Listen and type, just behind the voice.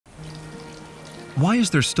Why is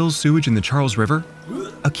there still sewage in the Charles River?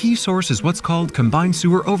 A key source is what's called combined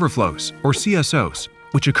sewer overflows, or CSOs,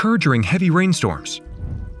 which occur during heavy rainstorms.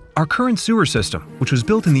 Our current sewer system, which was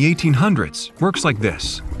built in the 1800s, works like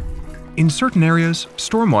this. In certain areas,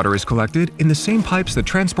 stormwater is collected in the same pipes that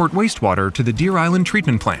transport wastewater to the Deer Island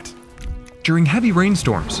treatment plant. During heavy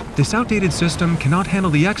rainstorms, this outdated system cannot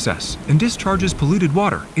handle the excess and discharges polluted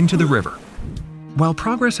water into the river. While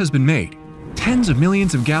progress has been made, tens of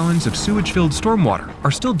millions of gallons of sewage-filled stormwater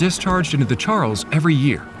are still discharged into the Charles every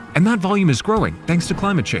year, and that volume is growing thanks to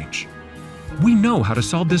climate change. We know how to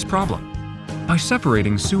solve this problem by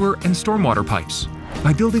separating sewer and stormwater pipes,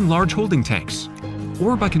 by building large holding tanks,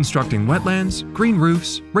 or by constructing wetlands, green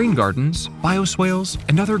roofs, rain gardens, bioswales,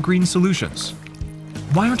 and other green solutions.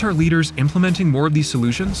 Why aren't our leaders implementing more of these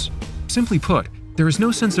solutions? Simply put, there is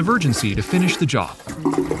no sense of urgency to finish the job.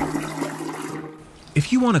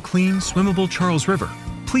 If you want a clean, swimmable Charles River,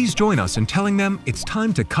 please join us in telling them it's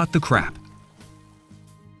time to cut the crap.